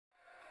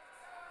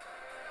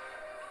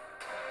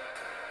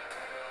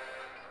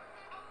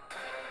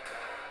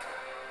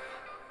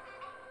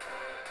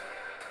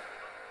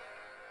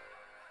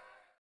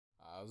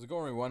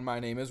going, everyone? My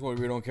name is What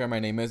We Don't Care. My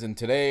name is, and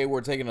today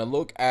we're taking a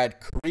look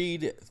at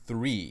Creed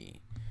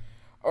 3.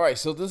 Alright,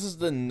 so this is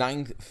the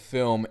 9th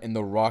film in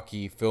the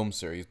Rocky film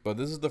series, but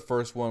this is the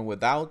first one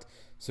without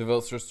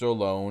Sylvester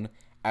Stallone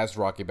as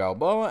Rocky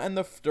Balboa and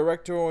the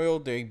directorial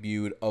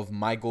debut of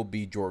Michael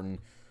B. Jordan,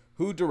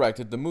 who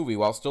directed the movie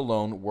while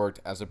Stallone worked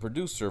as a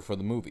producer for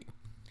the movie.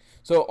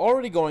 So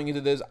already going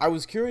into this, I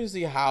was curious to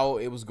see how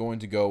it was going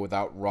to go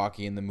without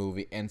Rocky in the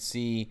movie and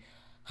see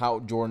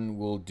how Jordan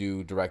will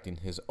do directing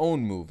his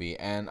own movie,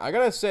 and I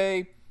gotta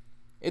say,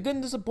 it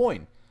didn't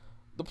disappoint.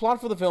 The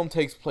plot for the film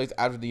takes place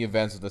after the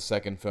events of the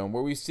second film,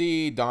 where we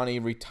see Donnie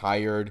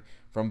retired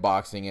from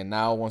boxing and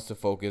now wants to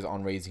focus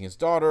on raising his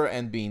daughter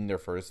and being there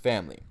for his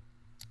family.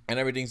 And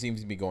everything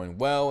seems to be going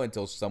well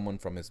until someone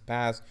from his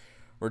past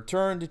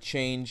returned to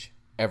change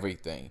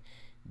everything.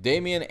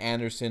 Damian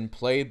Anderson,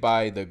 played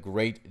by the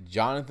great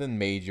Jonathan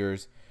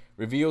Majors,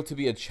 revealed to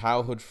be a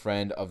childhood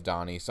friend of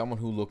Donnie, someone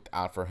who looked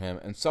out for him,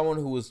 and someone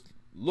who was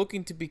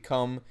looking to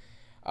become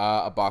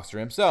a boxer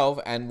himself,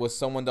 and was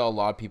someone that a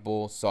lot of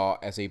people saw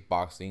as a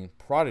boxing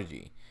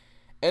prodigy,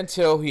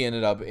 until he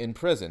ended up in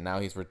prison. Now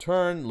he's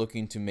returned,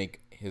 looking to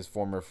make his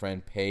former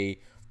friend pay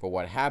for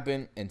what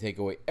happened and take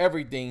away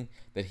everything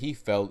that he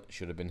felt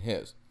should have been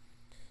his.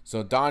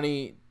 So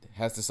Donnie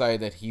has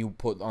decided that he will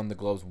put on the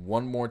gloves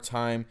one more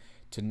time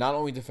to not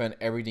only defend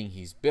everything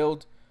he's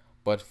built,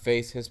 but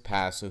face his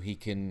past so he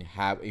can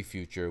have a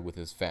future with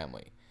his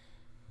family.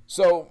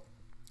 So,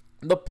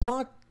 the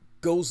plot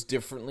goes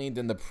differently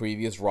than the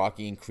previous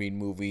Rocky and Creed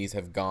movies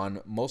have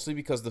gone, mostly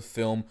because the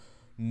film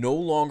no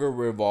longer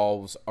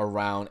revolves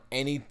around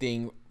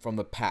anything from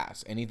the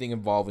past, anything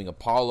involving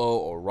Apollo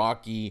or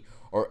Rocky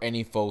or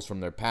any foes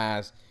from their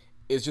past.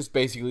 It's just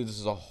basically this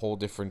is a whole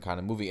different kind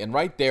of movie, and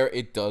right there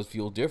it does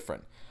feel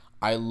different.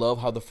 I love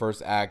how the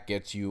first act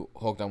gets you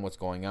hooked on what's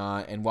going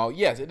on, and while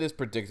yes, it is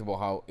predictable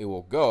how it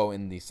will go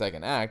in the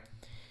second act,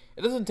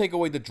 it doesn't take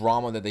away the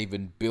drama that they've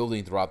been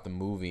building throughout the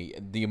movie,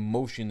 the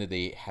emotion that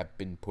they have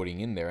been putting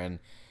in there. And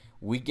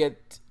we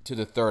get to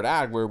the third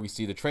act where we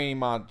see the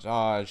training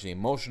montage, the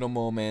emotional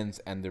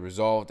moments, and the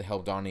resolve to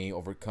help Donnie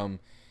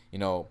overcome,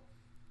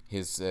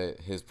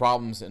 his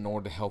problems in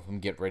order to help him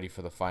get ready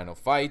for the final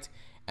fight.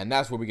 And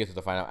that's where we get to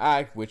the final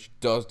act, which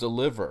does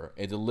deliver.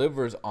 It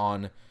delivers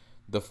on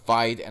the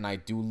fight, and I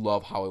do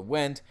love how it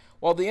went.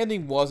 While the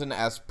ending wasn't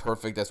as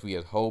perfect as we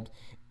had hoped,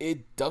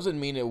 it doesn't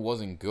mean it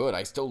wasn't good.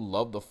 I still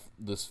love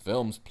this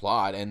film's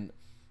plot, and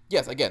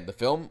yes, again, the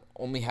film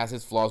only has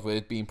its flaws with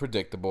it being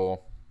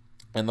predictable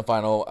and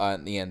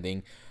the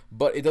ending,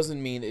 but it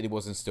doesn't mean it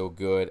wasn't still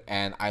good.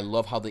 And I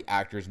love how the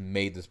actors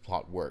made this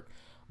plot work.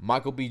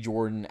 Michael B.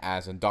 Jordan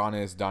as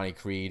Adonis, Donnie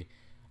Creed,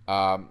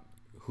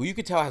 who you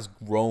could tell has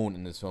grown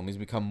in this film. He's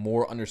become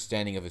more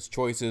understanding of his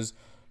choices,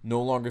 no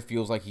longer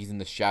feels like he's in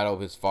the shadow of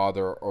his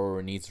father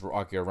or needs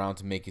Rocky around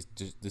to make his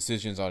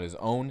decisions on his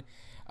own.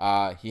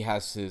 He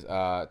has his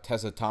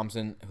Tessa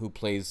Thompson, who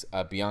plays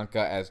Bianca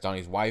as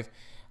Donnie's wife.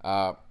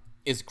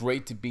 It's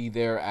great to be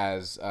there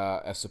as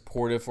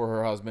supportive for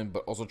her husband,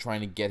 but also trying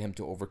to get him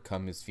to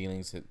overcome his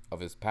feelings of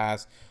his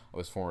past, of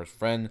his former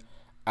friend.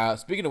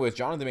 Speaking of which,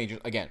 Jonathan Majors,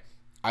 again,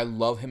 I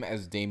love him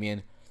as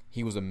Damian.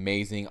 He was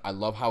amazing. I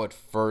love how at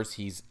first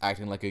he's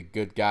acting like a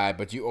good guy,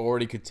 but you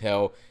already could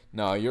tell,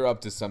 no, you're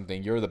up to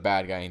something. You're the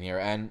bad guy in here.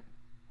 And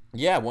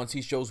yeah, once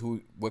he shows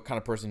what kind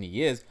of person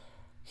he is,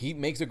 he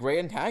makes a great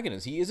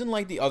antagonist. He isn't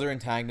like the other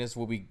antagonists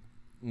we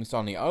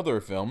saw in the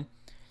other film.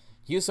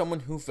 He is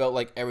someone who felt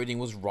like everything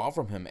was raw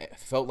from him. It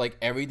felt like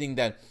everything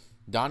that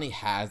Donnie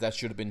has that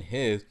should have been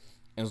his,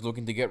 and was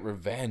looking to get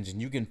revenge.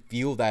 And you can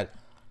feel that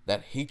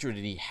hatred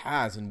that he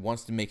has and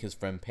wants to make his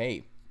friend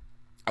pay.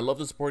 I love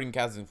the supporting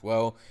cast as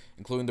well,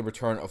 including the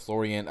return of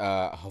Florian,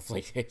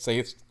 hopefully I say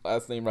his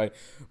last name right,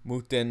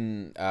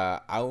 Muten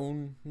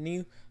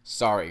Aouni.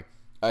 Sorry.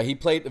 He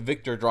played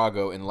Victor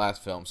Drago in the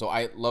last film, so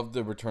I love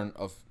the return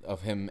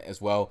of him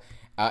as well.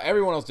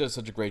 Everyone else did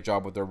such a great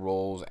job with their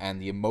roles,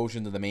 and the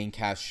emotion that the main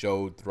cast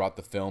showed throughout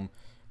the film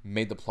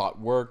made the plot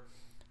work.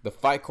 The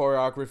fight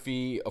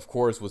choreography, of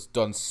course, was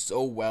done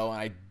so well, and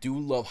I do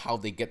love how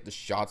they get the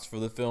shots for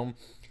the film.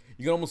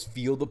 You can almost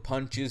feel the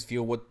punches,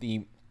 feel what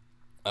the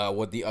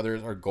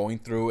others are going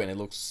through, and it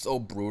looks so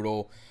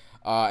brutal.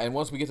 And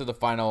once we get to the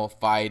final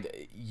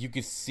fight, you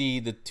can see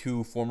the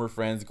two former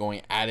friends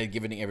going at it,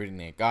 giving it everything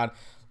they got,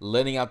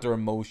 letting out their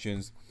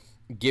emotions,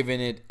 giving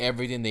it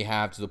everything they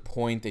have to the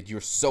point that you're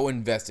so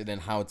invested in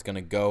how it's going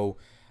to go.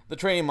 The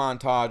training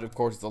montage, of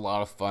course, is a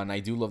lot of fun.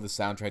 I do love the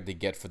soundtrack they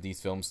get for these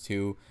films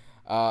too.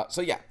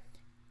 So yeah,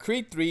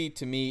 Creed 3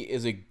 to me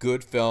is a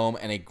good film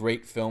and a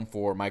great film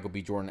for Michael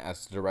B. Jordan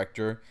as the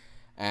director.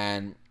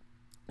 And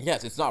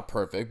yes, it's not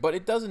perfect, but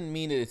it doesn't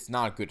mean that it's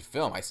not a good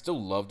film. I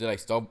still loved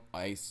it.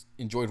 I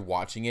enjoyed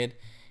watching it.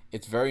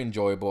 It's very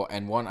enjoyable,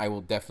 and one I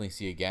will definitely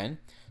see again.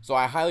 So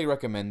I highly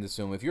recommend this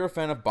film. If you're a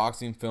fan of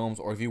boxing films,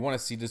 or if you want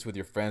to see this with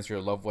your friends or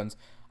your loved ones,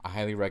 I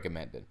highly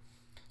recommend it.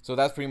 So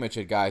that's pretty much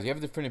it, guys. If you have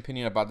a different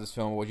opinion about this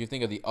film, or what you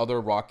think of the other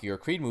Rocky or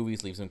Creed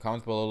movies, leave some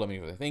comments below. Let me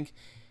know what you think.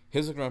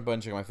 Hit the subscribe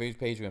button, check out my Facebook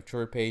page, we have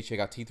Twitter page, check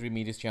out T3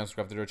 Media's channel,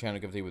 subscribe to their channel,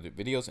 give a with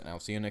videos, and I'll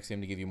see you next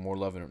time to give you more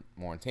love and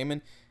more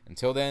entertainment.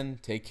 Until then,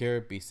 take care,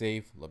 be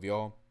safe, love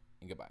y'all,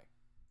 and goodbye.